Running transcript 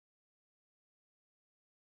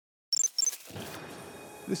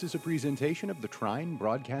This is a presentation of the Trine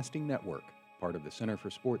Broadcasting Network, part of the Center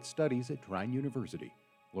for Sports Studies at Trine University.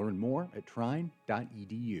 Learn more at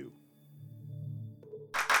trine.edu.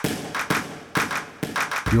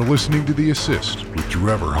 You're listening to The Assist with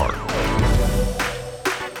Drew Everhart.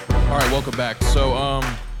 All right, welcome back. So,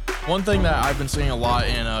 one thing that I've been seeing a lot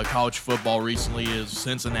in college football recently is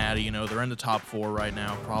Cincinnati. You know, they're in the top 4 right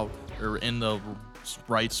now. Probably they're in the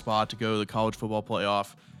right spot to go to the college football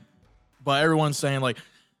playoff. But everyone's saying, like,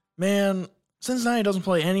 man, Cincinnati doesn't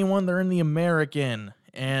play anyone. They're in the American.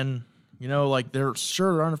 And, you know, like, they're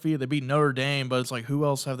undefeated. They beat Notre Dame, but it's like, who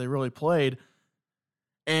else have they really played?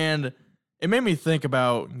 And it made me think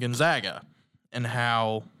about Gonzaga and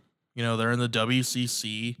how, you know, they're in the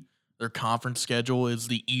WCC. Their conference schedule is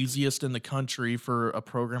the easiest in the country for a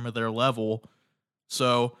program of their level.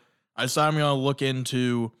 So I decided I'm going to look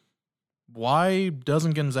into why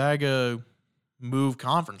doesn't Gonzaga move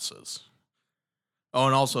conferences? Oh,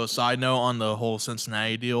 and also a side note on the whole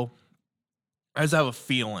Cincinnati deal. I just have a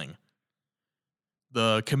feeling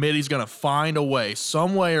the committee's going to find a way,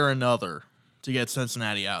 some way or another, to get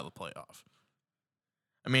Cincinnati out of the playoff.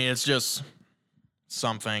 I mean, it's just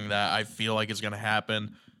something that I feel like is going to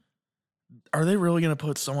happen. Are they really going to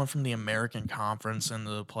put someone from the American Conference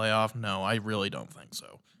into the playoff? No, I really don't think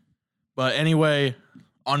so. But anyway,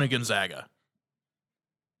 on to Gonzaga.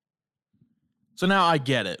 So now I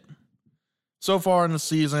get it. So far in the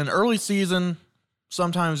season, early season,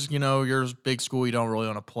 sometimes, you know, you're a big school, you don't really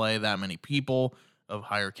want to play that many people of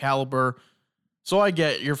higher caliber. So I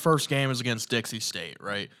get your first game is against Dixie State,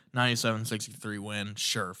 right? 97-63 win.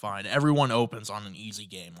 Sure, fine. Everyone opens on an easy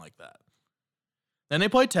game like that. Then they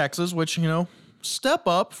play Texas, which, you know, step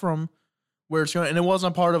up from where it's going. And it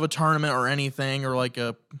wasn't part of a tournament or anything or like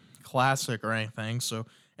a classic or anything. So,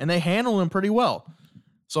 and they handled them pretty well.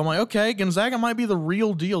 So I'm like, okay, Gonzaga might be the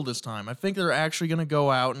real deal this time. I think they're actually going to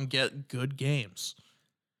go out and get good games.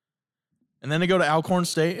 And then they go to Alcorn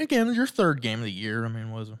State. Again, your third game of the year. I mean,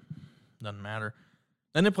 doesn't matter.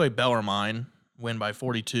 Then they play Bellarmine, win by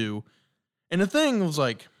 42. And the thing was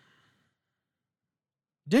like,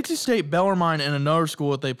 Dixie State, Bellarmine, and another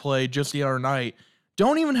school that they played just the other night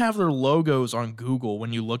don't even have their logos on Google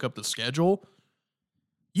when you look up the schedule.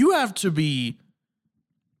 You have to be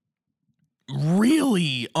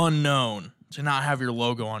really unknown to not have your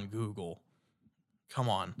logo on Google. Come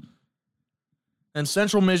on. And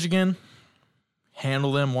Central Michigan,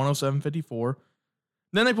 handle them 107-54.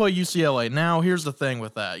 Then they play UCLA. Now, here's the thing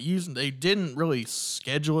with that. They didn't really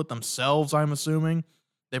schedule it themselves, I'm assuming.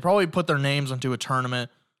 They probably put their names into a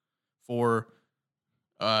tournament for,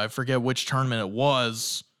 I forget which tournament it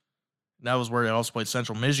was. That was where they also played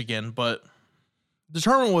Central Michigan. But the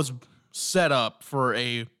tournament was set up for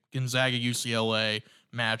a Gonzaga-UCLA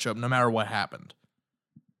matchup no matter what happened.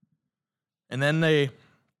 And then they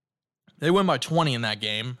win by 20 in that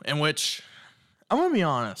game, in which, I'm going to be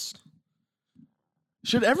honest,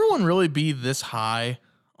 should everyone really be this high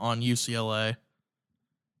on UCLA?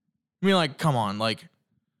 I mean, like, come on, like,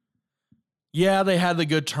 yeah, they had the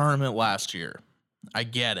good tournament last year. I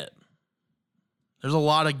get it. There's a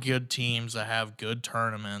lot of good teams that have good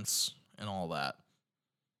tournaments and all that.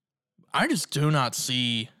 I just do not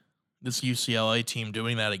see this UCLA team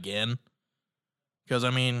doing that again. Because, I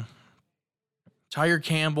mean, Tyger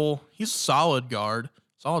Campbell, he's a solid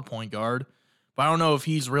point guard. But I don't know if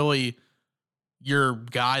he's really your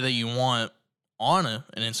guy that you want on an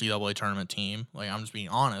NCAA tournament team. Like, I'm just being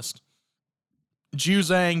honest.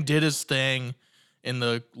 Juzang did his thing in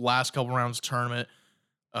the last couple rounds of tournament.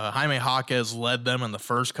 Jaime Jaquez led them in the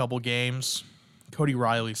first couple games. Cody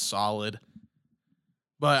Riley's solid.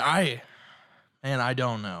 But I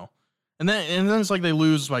don't know. And then it's like they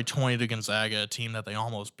lose by 20 to Gonzaga, a team that they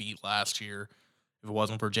almost beat last year if it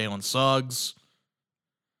wasn't for Jalen Suggs.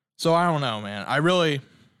 So I don't know, man. I really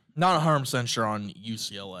not 100% sure on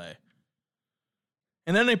UCLA.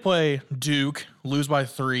 And then they play Duke, lose by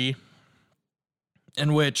 3,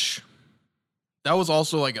 in which that was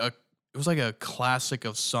also like a classic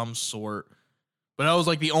of some sort. But that was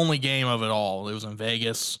like the only game of it all. It was in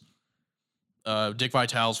Vegas. Dick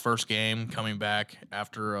Vitale's first game coming back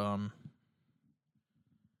after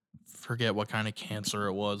forget what kind of cancer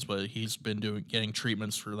it was, but he's been getting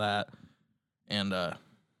treatments for that, and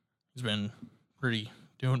he's been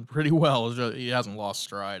doing pretty well. He hasn't lost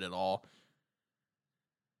stride at all.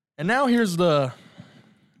 And now here's the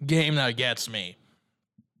game that gets me.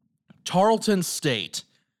 Tarleton State.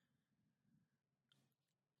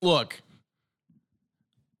 Look,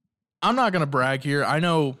 I'm not going to brag here. I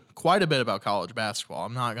know quite a bit about college basketball.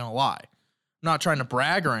 I'm not going to lie. I'm not trying to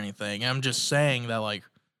brag or anything. I'm just saying that, like,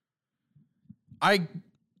 I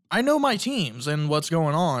I know my teams and what's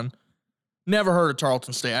going on. Never heard of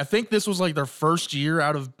Tarleton State. I think this was like their first year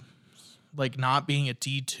out of like not being a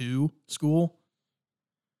D2 school.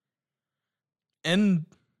 And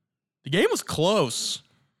the game was close.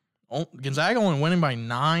 Gonzaga only winning by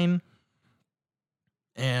 9.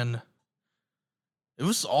 And it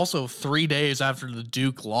was also 3 days after the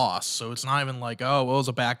Duke loss. So it's not even like, oh, well, it was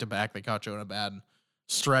a back-to-back. They caught you in a bad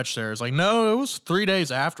stretch there. It's like, no, it was 3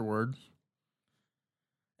 days afterward.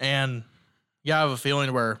 And yeah, I have a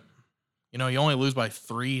feeling where, you only lose by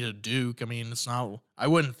 3 to Duke. I mean, it's not, I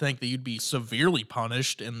wouldn't think that you'd be severely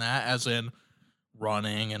punished in that, as in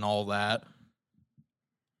running and all that.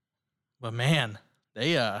 But man,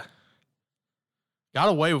 they got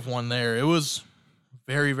away with one there. It was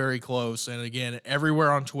very, very close. And again,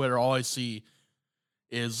 everywhere on Twitter, all I see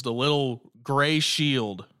is the little gray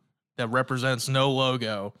shield that represents no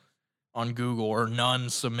logo on Google or none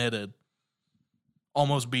submitted,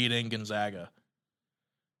 almost beating Gonzaga.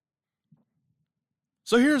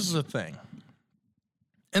 So here's the thing.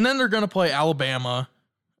 And then they're going to play Alabama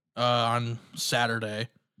on Saturday.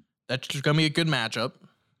 That's just going to be a good matchup.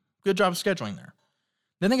 Good job scheduling there.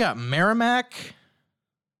 Then they got Merrimack,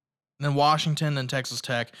 then Washington, then Texas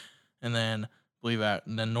Tech, and then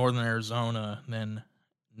then Northern Arizona, then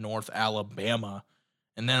North Alabama.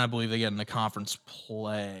 And then I believe they get into conference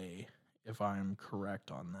play, if I'm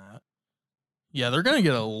correct on that. Yeah, they're going to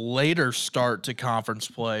get a later start to conference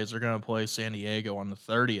plays. They're going to play San Diego on the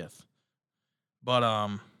 30th. But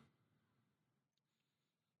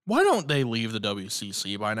why don't they leave the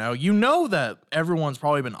WCC by now? You know that everyone's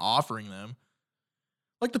probably been offering them.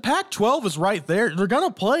 Like, the Pac-12 is right there. They're going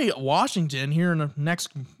to play Washington here in the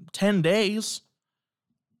next 10 days.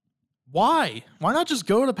 Why? Why not just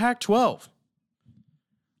go to Pac-12?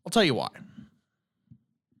 I'll tell you why.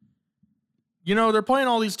 They're playing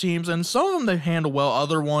all these teams, and some of them they handle well.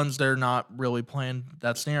 Other ones they're not really playing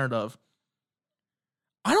that standard of.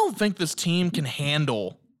 I don't think this team can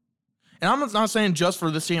handle, and I'm not saying just for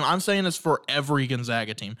this team, I'm saying this for every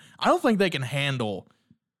Gonzaga team. I don't think they can handle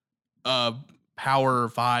a Power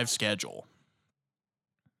 5 schedule,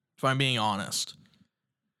 if I'm being honest.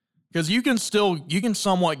 Because you can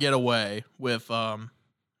somewhat get away with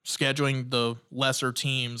scheduling the lesser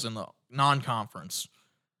teams in the non-conference.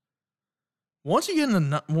 Once you get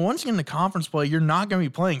into conference play, you're not going to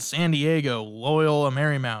be playing San Diego, Loyola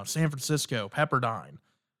Marymount, San Francisco, Pepperdine.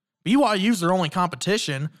 BYU's their only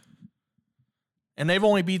competition, and they've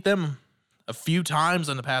only beat them a few times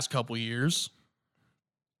in the past couple years.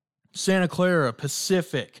 Santa Clara,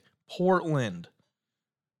 Pacific, Portland.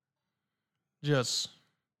 Just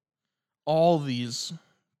all these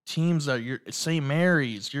teams that you're St.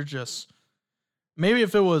 Mary's, you're just, maybe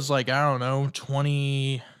if it was like, I don't know,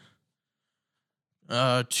 20,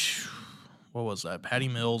 what was that? Patty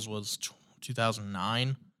Mills was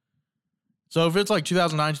 2009. So if it's like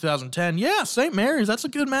 2009, 2010, yeah, St. Mary's, that's a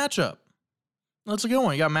good matchup. That's a good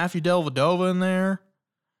one. You got Matthew Dellavedova in there,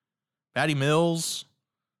 Patty Mills,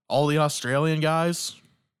 all the Australian guys.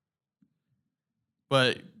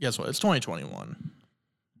 But guess what? It's 2021.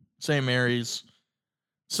 St. Mary's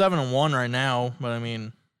 7-1 right now, but I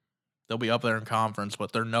mean, they'll be up there in conference,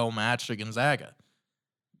 but they're no match to Gonzaga.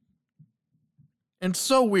 And it's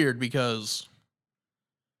so weird because,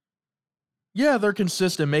 yeah, they're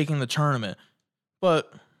consistent making the tournament,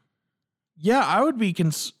 but yeah, I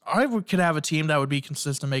could have a team that would be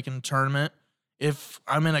consistent making the tournament if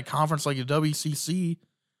I'm in a conference like the WCC.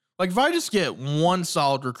 Like, if I just get one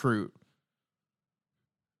solid recruit,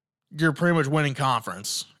 you're pretty much winning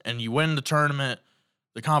conference, and you win the tournament,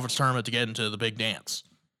 the conference tournament, to get into the big dance.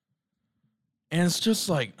 And it's just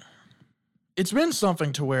like, it's been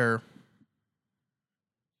something to where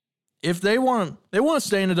if they want to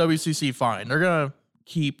stay in the WCC, fine. They're gonna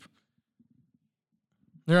keep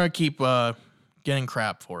getting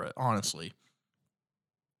crap for it, honestly.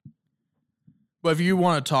 But if you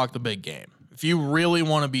want to talk the big game, if you really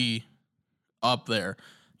want to be up there,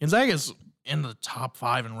 Gonzaga's in the top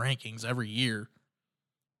 5 in rankings every year.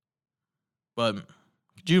 But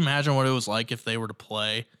could you imagine what it was like if they were to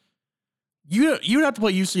play? You'd have to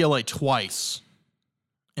play UCLA twice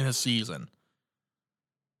in a season.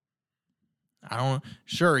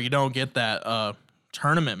 Sure, you don't get that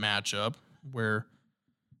tournament matchup where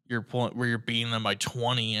you're beating them by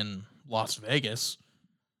 20 in Las Vegas.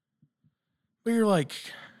 But you're like,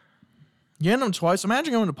 you end them twice.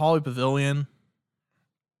 Imagine going to Pauley Pavilion,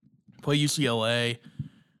 play UCLA,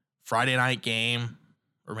 Friday night game,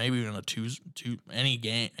 or maybe even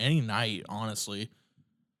any night, honestly.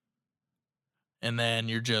 And then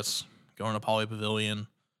you're just going to Pauley Pavilion,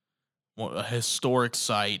 a historic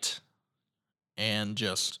site, and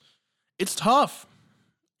just It's tough.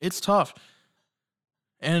 It's tough.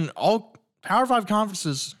 And all Power 5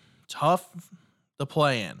 conferences, tough to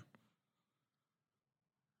play in.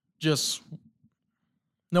 Just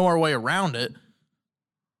no other way around it.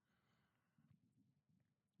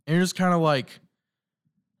 And you're just kind of like,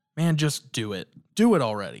 man, just do it. Do it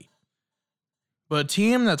already. But a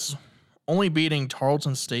team that's only beating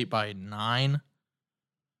Tarleton State by 9,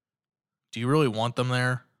 do you really want them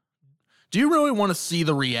there? Do you really want to see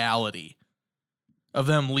the reality of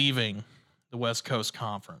them leaving the West Coast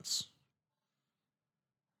Conference?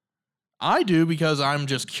 I do, because I'm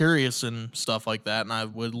just curious and stuff like that, and I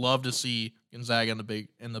would love to see Gonzaga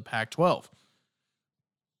in the Pac-12.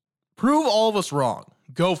 Prove all of us wrong.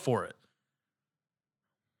 Go for it.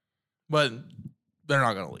 But they're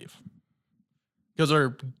not going to leave, because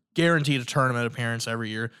they're guaranteed a tournament appearance every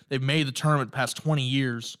year. They've made the tournament past 20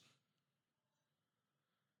 years.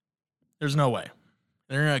 There's no way.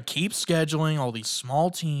 They're going to keep scheduling all these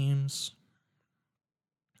small teams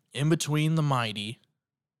in between the mighty.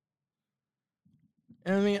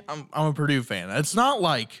 And I mean, I'm a Purdue fan. It's not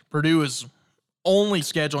like Purdue is only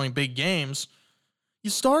scheduling big games.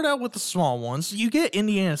 You start out with the small ones. You get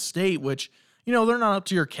Indiana State, which, you know, they're not up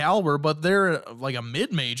to your caliber, but they're like a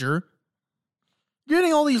mid-major. You're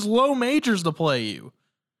getting all these low majors to play you.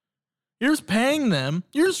 You're just paying them.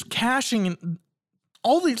 You're just cashing in.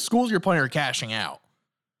 All these schools you're playing are cashing out.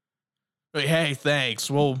 Like, hey, thanks.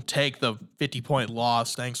 We'll take the 50-point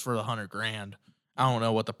loss. Thanks for the $100,000. I don't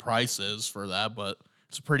know what the price is for that, but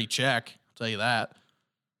it's a pretty check. I'll tell you that.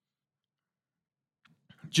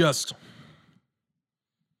 Just,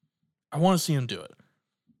 I want to see them do it.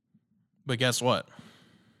 But guess what?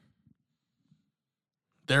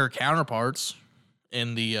 Their counterparts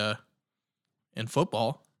in the in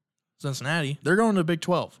football, Cincinnati, they're going to Big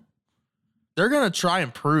 12. They're going to try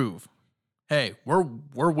and prove, hey, we're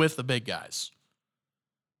with the big guys.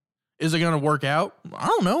 Is it going to work out? I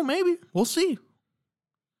don't know. Maybe. We'll see.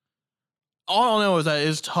 All I know is that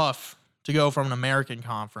it's tough to go from an American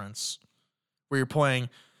conference where you're playing.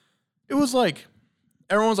 It was like,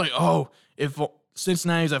 everyone's like, oh, if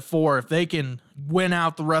Cincinnati's at 4, if they can win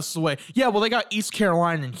out the rest of the way. Yeah, well, they got East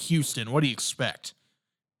Carolina and Houston. What do you expect?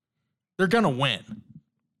 They're going to win.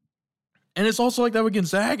 And it's also like that with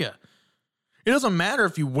Gonzaga. It doesn't matter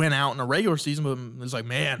if you win out in a regular season, but it's like,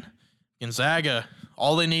 man, Gonzaga,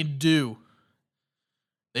 all they need to do,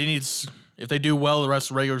 if they do well the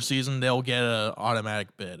rest of the regular season, they'll get an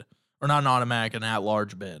automatic bid. Or not an automatic, an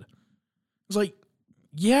at-large bid. It's like,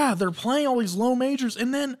 yeah, they're playing all these low majors,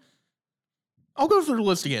 and then I'll go through the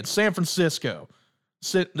list again. San Francisco.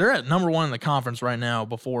 They're at number 1 in the conference right now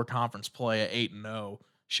before conference play at 8-0.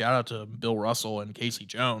 Shout out to Bill Russell and Casey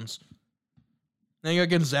Jones. Then you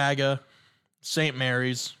got Gonzaga, St.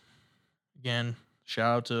 Mary's. Again,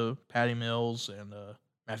 shout out to Patty Mills and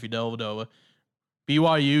Matthew Dellavedova.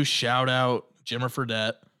 BYU, shout out Jimmer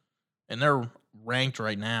Fredette. And they're ranked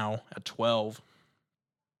right now at 12.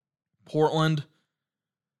 Portland.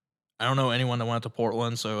 I don't know anyone that went to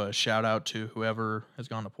Portland, so a shout out to whoever has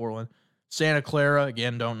gone to Portland. Santa Clara,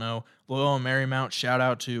 again, don't know. Loyola Marymount, shout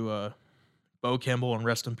out to Bo Kimball and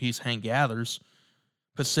rest in peace Hank Gathers.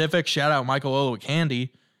 Pacific, shout out Michael Olowokandi.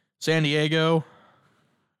 San Diego,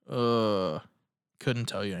 couldn't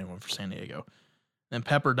tell you anyone for San Diego. Then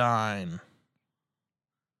Pepperdine,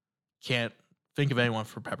 can't think of anyone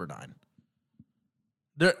for Pepperdine.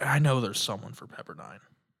 I know there's someone for Pepperdine.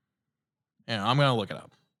 Yeah, I'm going to look it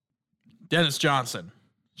up. Dennis Johnson.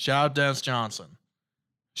 Shout out Dennis Johnson.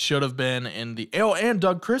 Should have been in the... Oh, and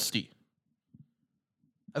Doug Christie.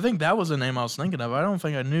 I think that was the name I was thinking of. I don't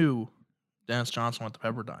think I knew Dennis Johnson went to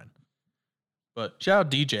Pepperdine. But shout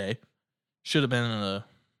out DJ. Should have been in the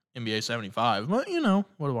NBA 75. But, you know,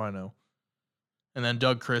 what do I know? And then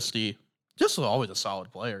Doug Christie. Just always a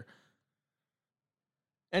solid player.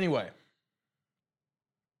 Anyway.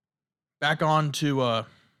 Back on to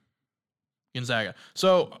Gonzaga.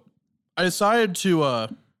 So I decided to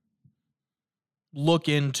look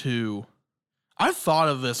into... I thought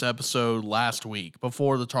of this episode last week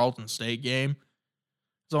before the Tarleton State game.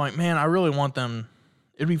 So I'm like, man, I really want them...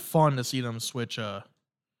 It'd be fun to see them switch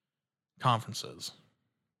conferences.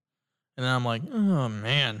 And then I'm like, oh,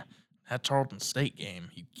 man, that Tarleton State game.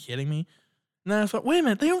 You kidding me? And then I thought, wait a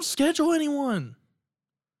minute, they don't schedule anyone.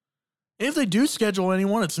 And if they do schedule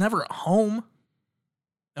anyone, it's never at home.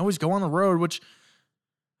 They always go on the road, which...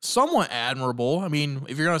 somewhat admirable. I mean,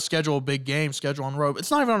 if you're going to schedule a big game, schedule on the road.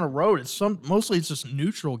 It's not even on the road. Mostly it's just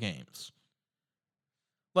neutral games.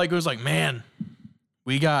 Like, it was like, man,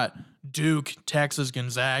 we got Duke, Texas,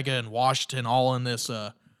 Gonzaga, and Washington all in this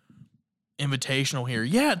invitational here.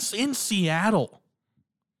 Yeah, it's in Seattle.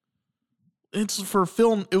 It's for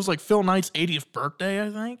Phil. It was like Phil Knight's 80th birthday,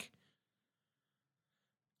 I think.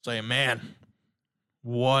 It's like, man,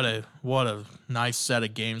 what a nice set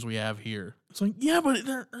of games we have here. It's like, yeah, but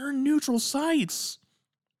they're neutral sites.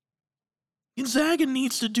 Gonzaga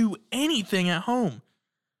needs to do anything at home.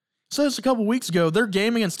 So this a couple weeks ago, their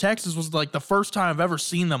game against Texas was like the first time I've ever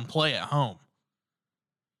seen them play at home.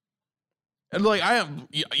 And like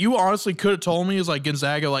you honestly could have told me is like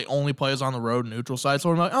Gonzaga like only plays on the road neutral side.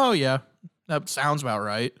 So I'm like, oh yeah, that sounds about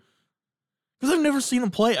right. Because I've never seen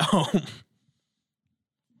them play at home.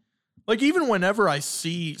 Like even whenever I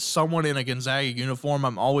see someone in a Gonzaga uniform,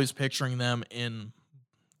 I'm always picturing them in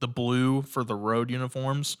the blue for the road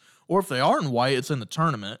uniforms. Or if they are in white, it's in the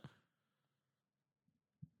tournament.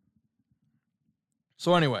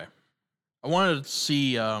 So anyway, I wanted to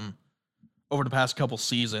see over the past couple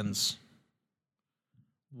seasons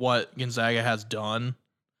what Gonzaga has done.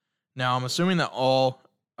 Now, I'm assuming that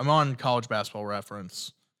I'm on College Basketball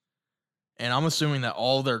Reference, and I'm assuming that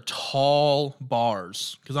all their tall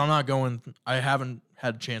bars, because I haven't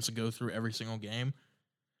had a chance to go through every single game.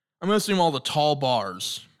 I'm going to assume all the tall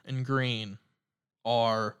bars in green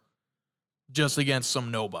are just against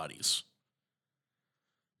some nobodies.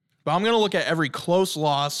 But I'm going to look at every close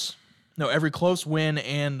win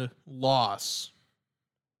and loss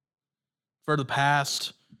for the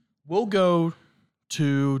past. We'll go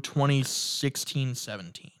to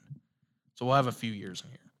 2016-17. So we'll have a few years in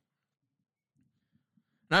here.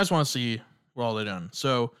 And I just want to see what all they've done.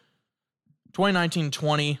 So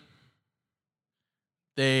 2019-20,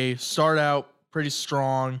 they start out pretty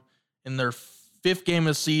strong. In their fifth game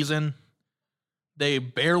of the season, they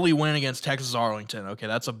barely win against Texas Arlington. Okay,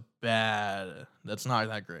 that's not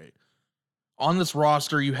that great. On this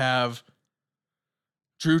roster, you have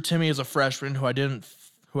Drew Timme as a freshman who I don't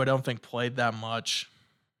think played that much.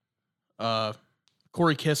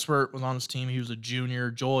 Corey Kispert was on his team. He was a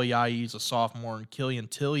junior. Joel Ayayi is a sophomore. And Killian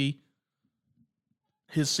Tilly,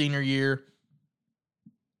 his senior year.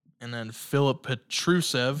 And then Philip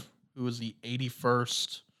Petrusev, who was the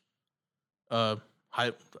 81st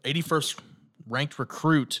ranked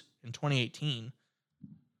recruit in 2018.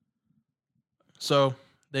 So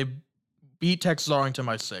they beat Texas Arlington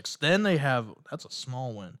by 6. Then they have, that's a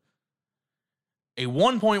small win, a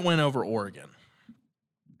 1-point win over Oregon.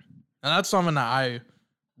 And that's something that I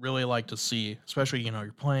really like to see, especially,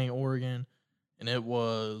 you're playing Oregon, and it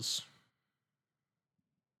was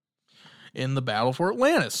in the battle for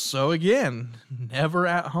Atlantis. So again, never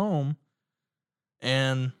at home.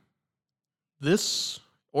 And this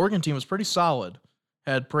Oregon team was pretty solid.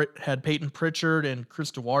 Had Peyton Pritchard and Chris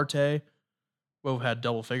Duarte both had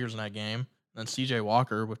double figures in that game. And then CJ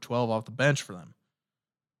Walker with 12 off the bench for them.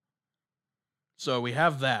 So we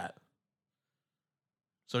have that.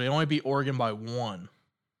 So they only beat Oregon by 1.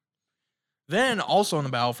 Then also in the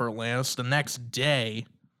battle for Atlantis, the next day,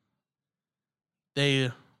 they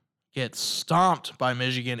get stomped by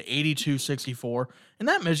Michigan 82-64. And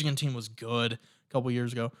that Michigan team was good a couple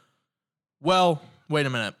years ago. Well, wait a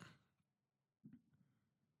minute.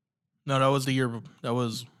 No, that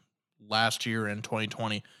was last year in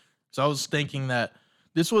 2020. So I was thinking that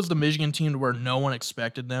this was the Michigan team where no one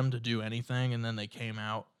expected them to do anything, and then they came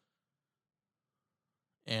out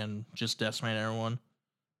and just decimated everyone.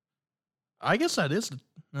 I guess that is,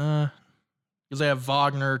 because they have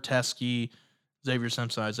Wagner, Teskey, Xavier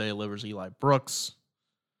Simpson, Isaiah Livers, Eli Brooks,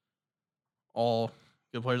 all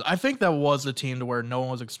good players. I think that was the team to where no one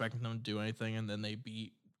was expecting them to do anything, and then they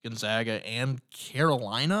beat Gonzaga and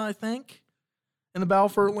Carolina, I think, in the battle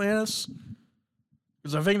for Atlantis.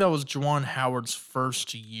 Because I think that was Juwan Howard's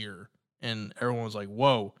first year, and everyone was like,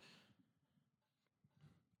 whoa.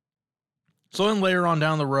 So then later on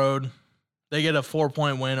down the road, they get a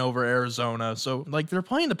 4-point win over Arizona. So, they're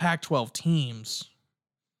playing the Pac-12 teams.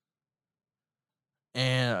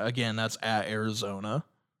 And, again, that's at Arizona.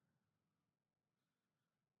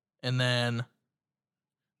 And then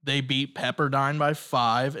they beat Pepperdine by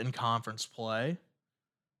 5 in conference play.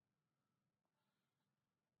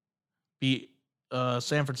 Beat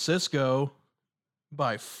San Francisco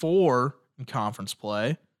by 4 in conference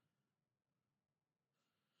play.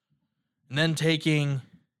 And then taking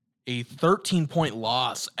a 13-point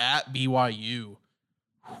loss at BYU.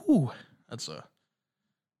 Whew,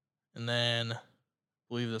 and then I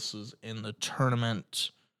believe this is in the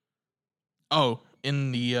tournament. Oh,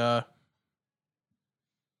 in the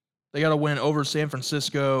they got a win over San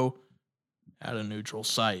Francisco at a neutral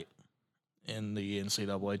site in the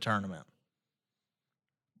NCAA tournament.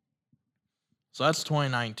 So that's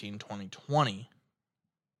 2019-2020.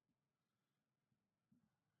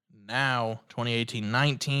 Now,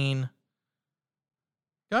 2018-19.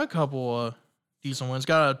 Got a couple decent wins.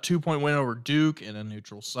 Got a 2-point win over Duke in a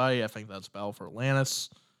neutral site. I think that's Battle for Atlantis.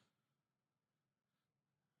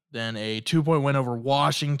 Then a 2-point win over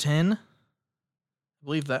Washington. I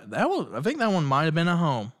believe that one. I think that one might have been a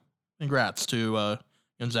home. Congrats to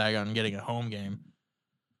Gonzaga on getting a home game.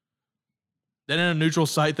 Then in a neutral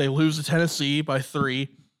site, they lose to Tennessee by 3.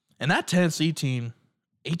 And that Tennessee team,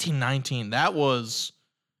 18-19,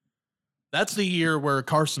 that's the year where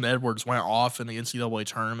Carson Edwards went off in the NCAA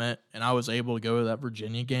tournament, and I was able to go to that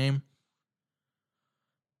Virginia game.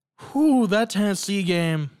 Whew, that Tennessee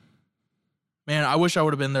game, man, I wish I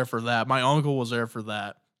would have been there for that. My uncle was there for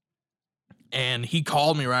that. And he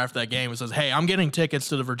called me right after that game and says, hey, I'm getting tickets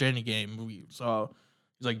to the Virginia game. So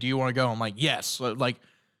he's like, do you want to go? I'm like, yes. Like,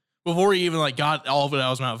 before he even like got all of it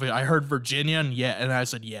out of his mouth, I heard Virginia and I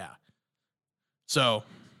said, yeah. So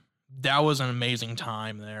that was an amazing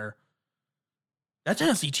time there. That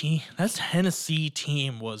Tennessee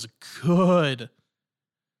team was good.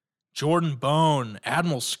 Jordan Bone,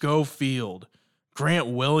 Admiral Schofield, Grant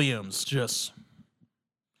Williams, just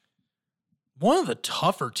one of the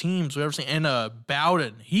tougher teams we've ever seen. And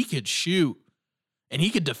Bowden, he could shoot and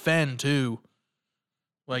he could defend too.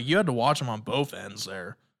 Like, you had to watch him on both ends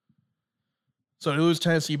there. So they lose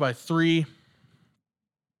Tennessee by 3.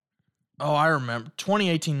 Oh, I remember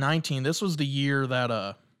 2018-19. This was the year that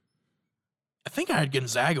I think I had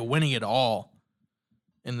Gonzaga winning it all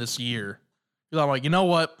in this year. Because I'm like, you know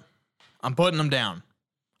what? I'm putting them down.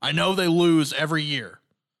 I know they lose every year,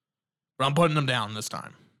 but I'm putting them down this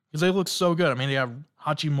time. Because they look so good. I mean, they have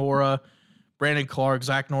Hachimura, Brandon Clark,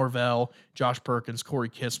 Zach Norvell, Josh Perkins, Corey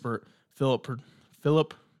Kispert, Philip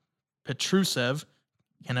Petrusev.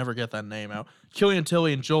 Can never get that name out. Killian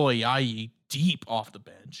Tilly and Joel Ayayi deep off the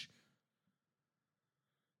bench.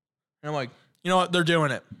 And I'm like, you know what? They're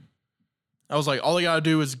doing it. I was like, all they got to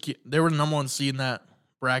do is they were the number 1 seed in that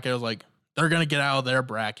bracket. I was like, they're going to get out of their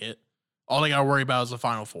bracket. All they got to worry about is the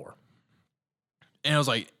Final Four. And I was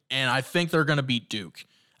like, and I think they're going to beat Duke.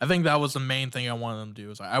 I think that was the main thing I wanted them to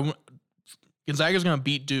do. Is Gonzaga's going to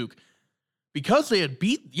beat Duke because they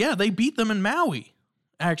beat them in Maui.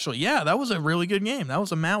 Actually, yeah, that was a really good game. That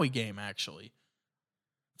was a Maui game, actually.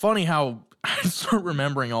 Funny how I start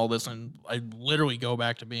remembering all this and I literally go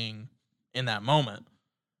back to being in that moment.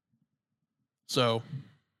 So,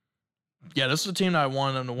 yeah, this is a team that I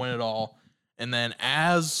wanted them to win it all. And then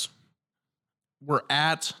as we're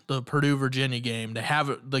at the Purdue-Virginia game, to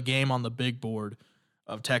have the game on the big board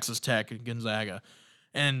of Texas Tech and Gonzaga.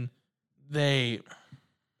 And they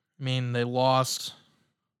lost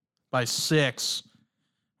by 6.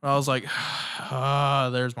 I was like,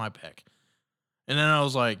 there's my pick. And then I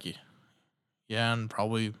was like, yeah, and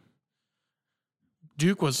probably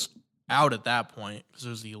Duke was out at that point because it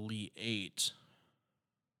was the Elite 8.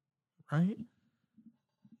 Right?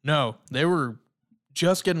 No, they were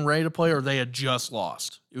just getting ready to play or they had just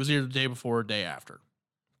lost. It was either the day before or the day after.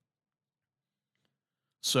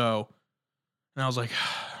 So, and I was like,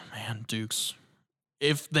 man, Duke's.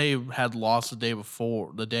 If they had lost the day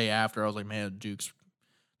before, the day after, I was like, man, Duke's.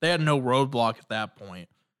 They had no roadblock at that point.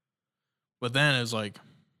 But then it's like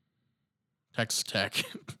Texas Tech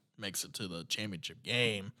makes it to the championship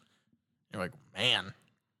game. You're like, man.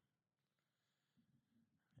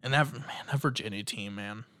 And that Virginia team,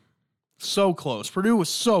 man. So close. Purdue was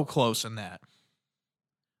so close in that.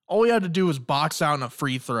 All we had to do was box out in a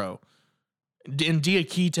free throw. And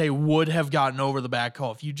Diakite would have gotten over the back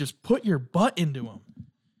call if you just put your butt into him.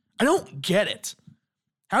 I don't get it.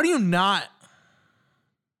 How do you not?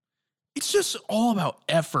 It's just all about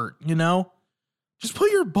effort, you know? Just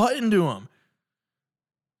put your butt into him.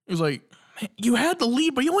 He was like, man, you had the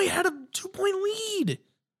lead, but you only had a 2-point lead.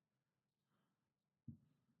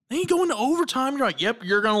 Then you go into overtime, you're like, yep,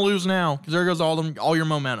 you're going to lose now. Because there goes all your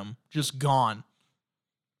momentum. Just gone.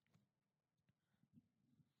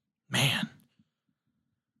 Man.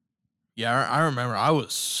 Yeah, I remember I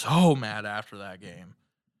was so mad after that game.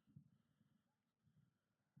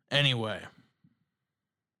 Anyway.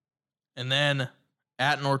 And then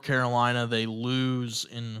at North Carolina, they lose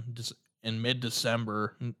in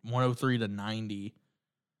mid-December, 103-90.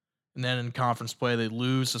 And then in conference play, they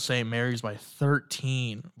lose to St. Mary's by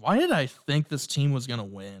 13. Why did I think this team was going to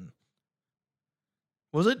win?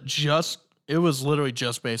 Was it just, it was literally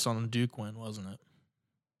just based on the Duke win, wasn't it?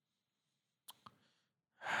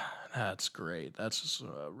 That's great. That's just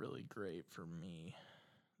really great for me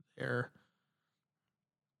there.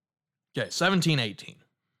 Okay, 17-18.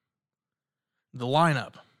 The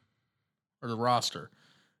lineup, or the roster.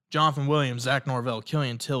 Jonathan Williams, Zach Norvell,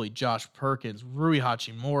 Killian Tilly, Josh Perkins, Rui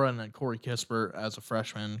Hachimura, and then Corey Kispert as a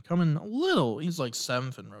freshman. Coming a little, he's like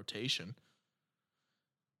 7th in rotation.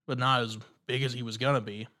 but not as big as he was going to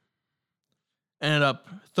be. Ended up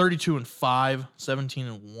 32-5,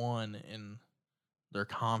 17-1 in their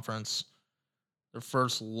conference. Their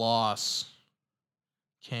first loss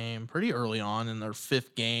came pretty early on in their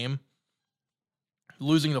 5th game,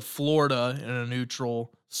 losing to Florida in a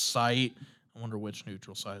neutral site. I wonder which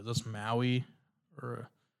neutral site. Is this Maui?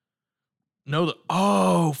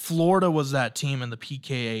 No, Florida was that team in the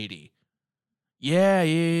PK80. Yeah.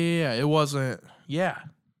 It wasn't. Yeah,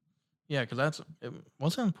 because it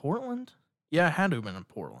wasn't in Portland. Yeah, it had to have been in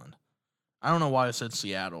Portland. I don't know why I said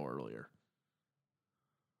Seattle earlier.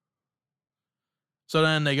 So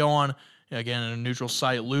then they go on, again, in a neutral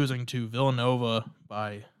site, losing to Villanova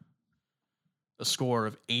by a score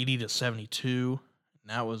of 80-72. And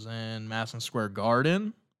that was in Madison Square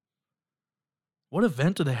Garden. What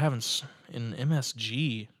event did they have in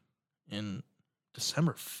MSG in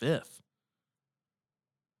December 5th?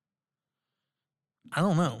 I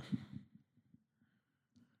don't know.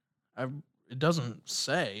 It doesn't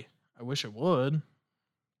say. I wish it would.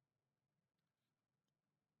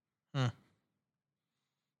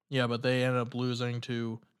 Yeah, but they ended up losing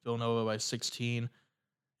to Villanova by 16,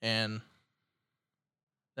 and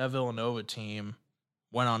that Villanova team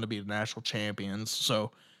went on to be the national champions.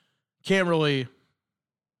 So can't really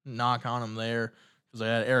knock on them there because they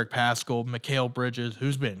had Eric Paschal, Mikal Bridges,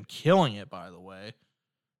 who's been killing it, by the way.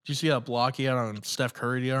 Did you see that block he had on Steph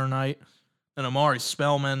Curry the other night? And Amari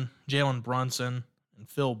Spellman, Jalen Brunson, and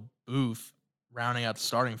Phil Booth rounding out the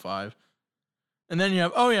starting 5. And then you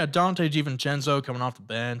have, Dante DiVincenzo coming off the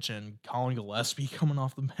bench and Colin Gillespie coming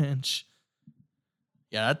off the bench.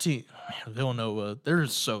 Yeah, that team, Villanova, they're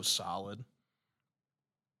just so solid.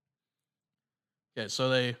 Okay, so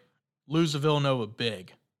they lose to Villanova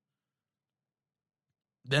big.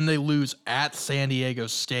 Then they lose at San Diego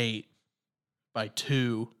State by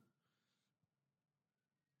 2.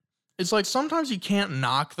 It's like sometimes you can't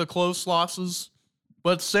knock the close losses,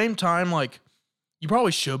 but at the same time, like, you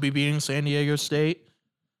probably should be beating San Diego State.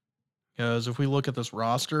 Because if we look at this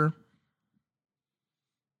roster,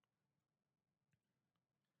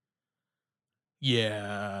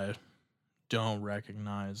 don't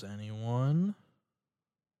recognize anyone.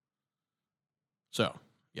 So,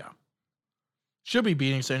 yeah. Should be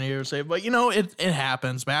beating San Diego State, but, it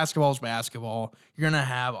happens. Basketball's basketball. You're going to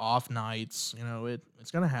have off nights.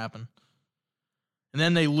 It's going to happen. And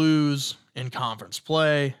then they lose in conference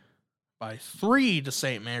play by 3 to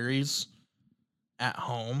St. Mary's at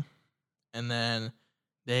home. And then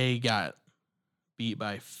they got beat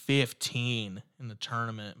by 15 in the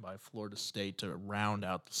tournament by Florida State to round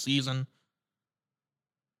out the season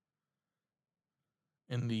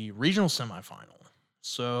in the regional semifinal.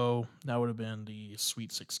 So that would have been the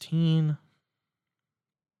Sweet 16.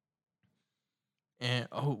 And,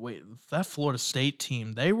 that Florida State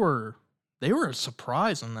team, they were a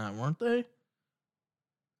surprise in that, weren't they?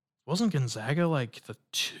 Wasn't Gonzaga like the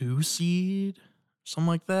 2 seed? Something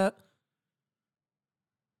like that?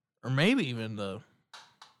 Or maybe even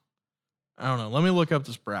I don't know. Let me look up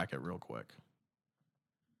this bracket real quick.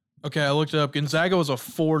 Okay, I looked it up. Gonzaga was a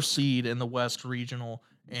 4 seed in the West Regional,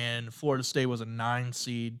 and Florida State was a 9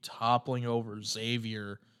 seed, toppling over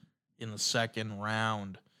Xavier in the second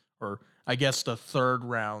round. Or I guess the third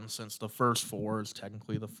round, since the first 4 is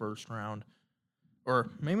technically the first round.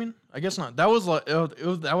 Or maybe, I guess not. That was like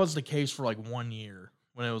that was the case for like 1 year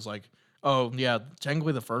when it was like, oh yeah,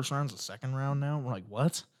 technically the first round's the second round now. We're like,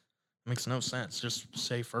 what? Makes no sense. Just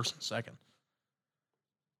say first and second.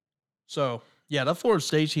 So yeah, that Florida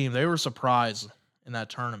State team, they were surprised in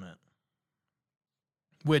that tournament.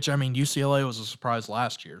 Which, I mean, UCLA was a surprise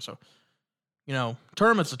last year. So,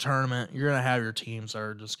 tournament's a tournament. You're gonna have your teams that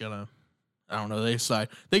are just gonna, I don't know, they decide.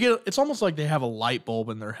 It's almost like they have a light bulb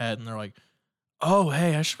in their head and they're like, oh,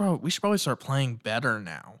 hey, we should probably start playing better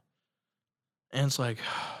now. And it's like,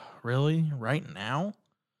 really? Right now?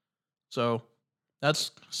 So that's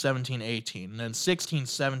 17-18. And then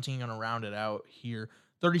 16-17 going to round it out here.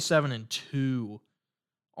 37-2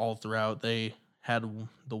 all throughout. They had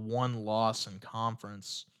the 1 loss in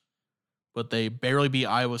conference, but they barely beat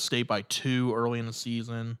Iowa State by 2 early in the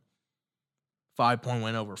season. 5-point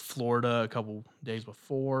win over Florida a couple days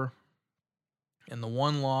before. And the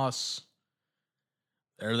 1 loss,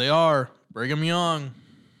 there they are, Brigham Young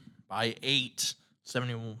by 8,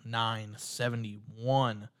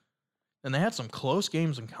 79-71. And they had some close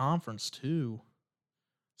games in conference, too.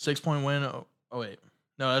 6-point win. Oh, wait.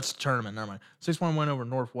 No, that's the tournament. Never mind. 6-point win over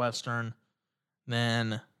Northwestern.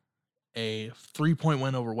 Then a 3-point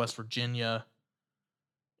win over West Virginia.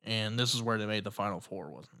 And this is where they made the Final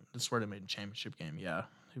Four, wasn't it? This is where they made the championship game, yeah.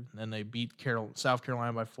 And then they beat South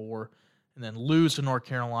Carolina by 4. and then lose to North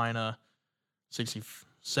Carolina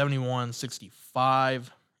 71-65.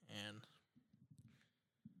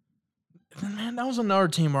 And man, that was another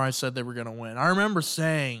team where I said they were going to win. I remember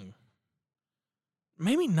saying,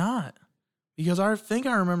 maybe not, because I think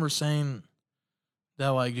I remember saying that,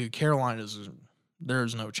 like, dude,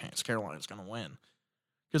 there's no chance Carolina's going to win.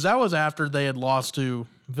 Because that was after they had lost to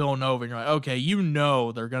Villanova, and you're like, okay,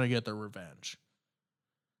 they're going to get their revenge.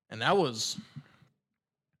 And that was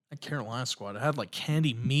a Carolina squad. It had, like,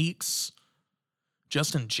 Candy Meeks,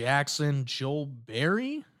 Justin Jackson, Joel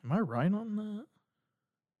Berry. Am I right on that?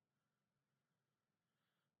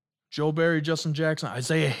 Joel Berry, Justin Jackson,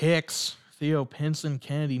 Isaiah Hicks, Theo Pinson,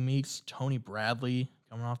 Kennedy Meeks, Tony Bradley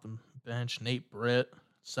coming off the bench, Nate Britt,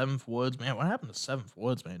 Seventh Woods. Man, what happened to Seventh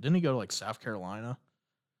Woods, man? Didn't he go to, like, South Carolina?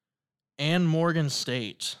 And Morgan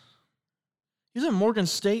State. He's at Morgan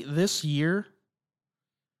State this year.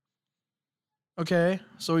 Okay,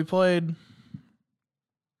 so we played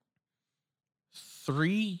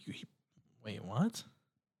Wait, what?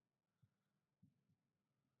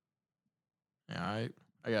 Yeah, I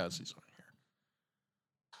gotta see something here.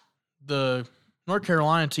 The North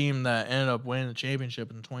Carolina team that ended up winning the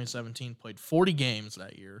championship in 2017 played 40 games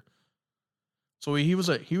that year. So he was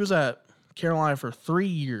at Carolina for 3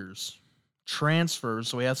 years. Transfers,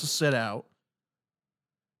 so he has to sit out.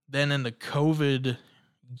 Then in the COVID,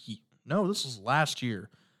 this was last year,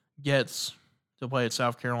 gets to play at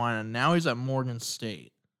South Carolina. Now he's at Morgan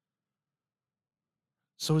State.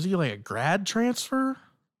 So is he like a grad transfer?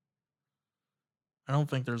 I don't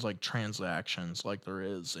think there's like transactions like there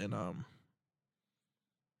is in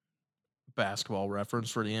Basketball Reference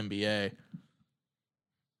for the NBA.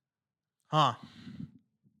 Huh.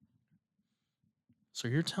 So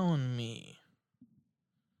you're telling me.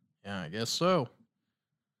 Yeah, I guess so.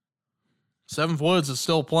 Seventh Woods is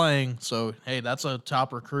still playing, so hey, that's a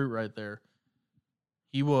top recruit right there.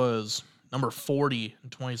 He was number 40 in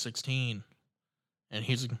 2016, and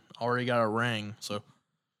he's already got a ring, so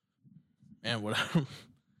man, whatever.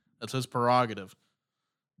 That's his prerogative.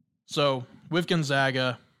 So with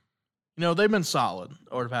Gonzaga, they've been solid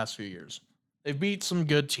over the past few years. They've beat some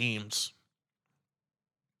good teams.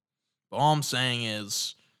 But all I'm saying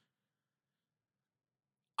is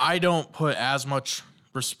I don't put as much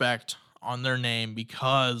respect on their name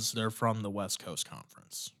because they're from the West Coast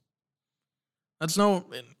Conference. I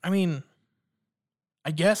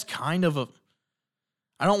guess kind of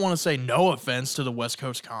I don't want to say no offense to the West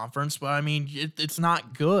Coast Conference, but I mean, it's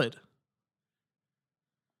not good.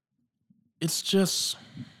 It's just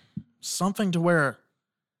something to where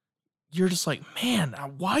you're just like, man,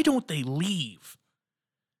 why don't they leave?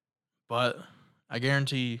 But I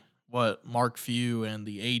guarantee what Mark Few and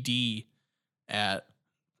the AD at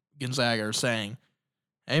Gonzaga are saying,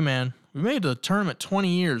 hey, man, we made the tournament 20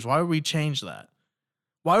 years. Why would we change that?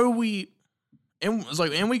 Why would we? And it's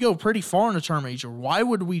like, and we go pretty far in the tournament each year. Why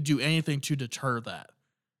would we do anything to deter that?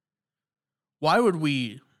 Why would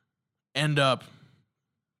we end up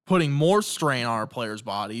putting more strain on our players'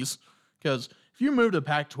 bodies? Because if you move to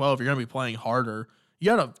Pac-12, you're going to be playing harder.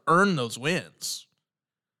 You got to earn those wins.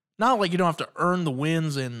 Not like you don't have to earn the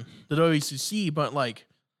wins in the WCC, but like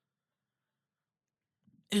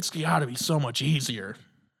it's got to be so much easier.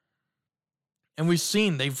 And we've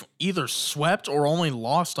seen they've either swept or only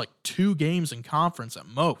lost like 2 games in conference at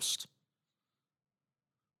most.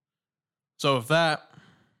 So if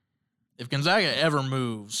Gonzaga ever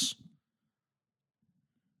moves,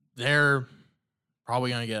 they're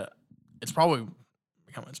probably going to get, it's probably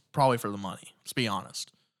for the money. Let's be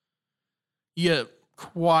honest. You get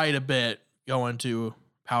quite a bit going to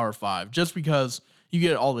Power 5 just because you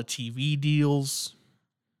get all the TV deals.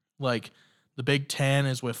 Like the Big Ten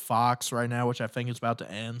is with Fox right now, which I think is about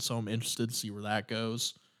to end. So I'm interested to see where that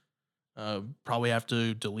goes. Probably have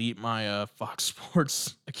to delete my Fox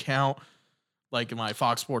Sports account, like my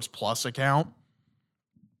Fox Sports Plus account.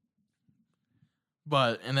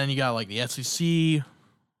 And then you got like the SEC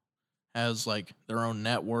has like their own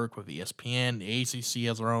network with ESPN. The ACC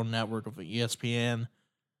has their own network with ESPN.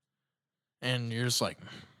 And you're just like,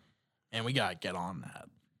 man, we got to get on that.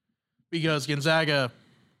 Because Gonzaga,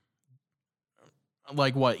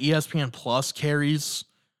 like what, ESPN Plus carries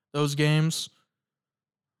those games?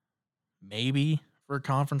 Maybe for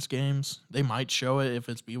conference games. They might show it if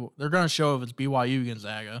it's they're going to show if it's BYU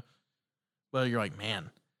Gonzaga. But you're like, man,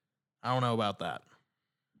 I don't know about that.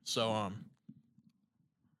 So,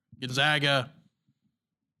 Gonzaga,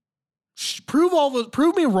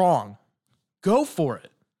 prove me wrong. Go for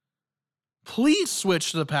it. Please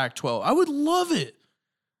switch to the Pac-12. I would love it.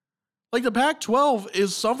 Like the Pac-12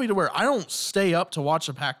 is something to where I don't stay up to watch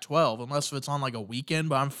the Pac-12 unless if it's on like a weekend,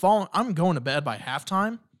 but I'm going to bed by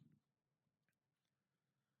halftime.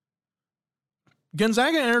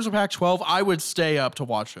 Gonzaga enters the Pac-12, I would stay up to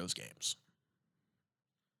watch those games.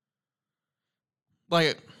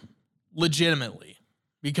 Like, legitimately.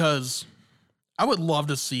 Because I would love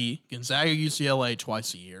to see Gonzaga UCLA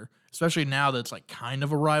twice a year, especially now that it's like kind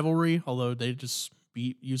of a rivalry, although they just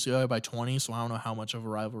beat UCLA by 20, so I don't know how much of a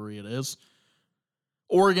rivalry it is.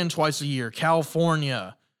 Oregon twice a year,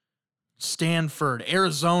 California, Stanford,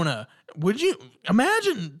 Arizona. Would you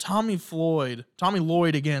imagine Tommy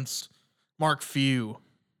Lloyd against Mark Few?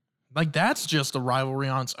 Like, that's just a rivalry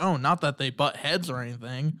on its own. Not that they butt heads or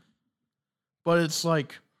anything, but it's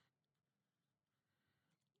like,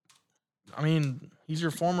 I mean, he's your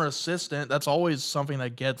former assistant. That's always something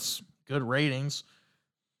that gets good ratings.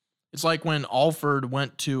 It's like when Alford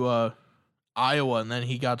went to Iowa and then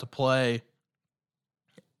he got to play.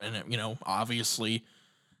 And, you know, obviously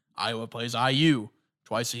Iowa plays IU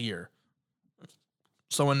twice a year.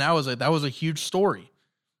 So when that was a huge story.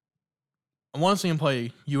 I want to see him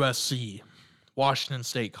play USC, Washington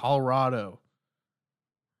State, Colorado,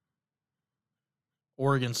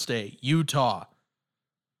 Oregon State, Utah,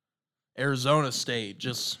 Arizona State.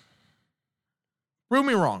 Just prove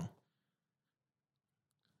me wrong.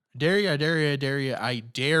 I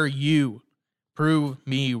dare you. Prove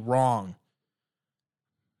me wrong.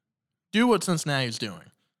 Do what Cincinnati's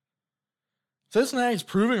doing. Cincinnati's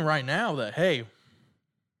proving right now that, hey,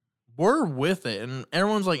 we're with it. And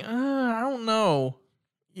everyone's like, I don't know.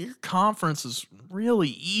 Your conference is really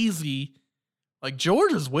easy. Like,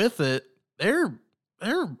 Georgia's with it. They're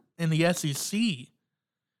in the SEC.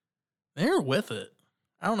 They're with it.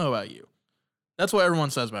 I don't know about you. That's what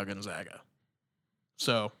everyone says about Gonzaga.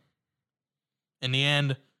 So, in the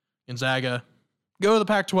end, Gonzaga, go to the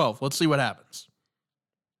Pac-12. Let's see what happens.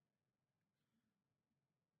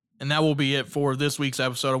 And that will be it for this week's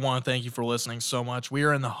episode. I want to thank you for listening so much. We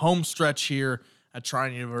are in the home stretch here at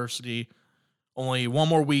Trine University. Only one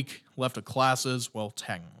more week left of classes. Well,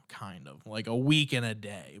 kind of. Like a week and a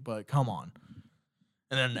day, but come on.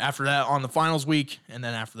 And then after that, on the finals week, and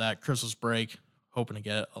then after that, Christmas break. Hoping to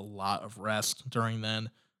get a lot of rest during then.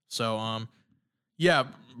 So, yeah,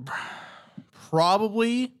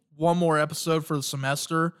 probably one more episode for the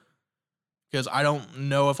semester because I don't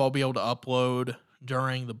know if I'll be able to upload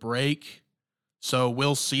during the break. So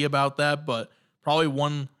we'll see about that, but probably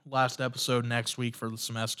one last episode next week for the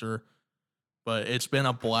semester. But it's been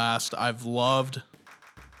a blast. I've loved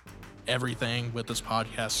everything with this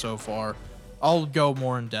podcast so far. I'll go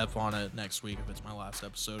more in depth on it next week if it's my last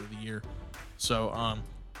episode of the year. So,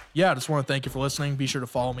 yeah, I just want to thank you for listening. Be sure to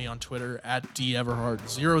follow me on Twitter at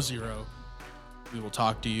DEverhart00. We will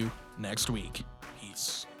talk to you next week.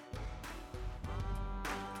 Peace.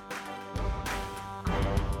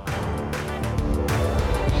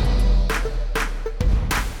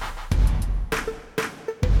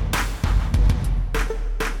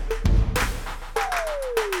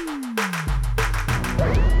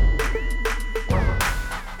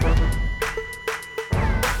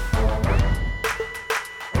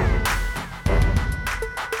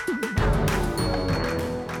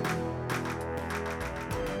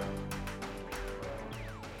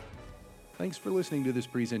 Thanks for listening to this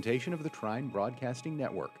presentation of the Trine Broadcasting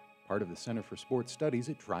Network, part of the Center for Sports Studies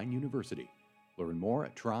at Trine University. Learn more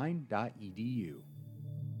at trine.edu.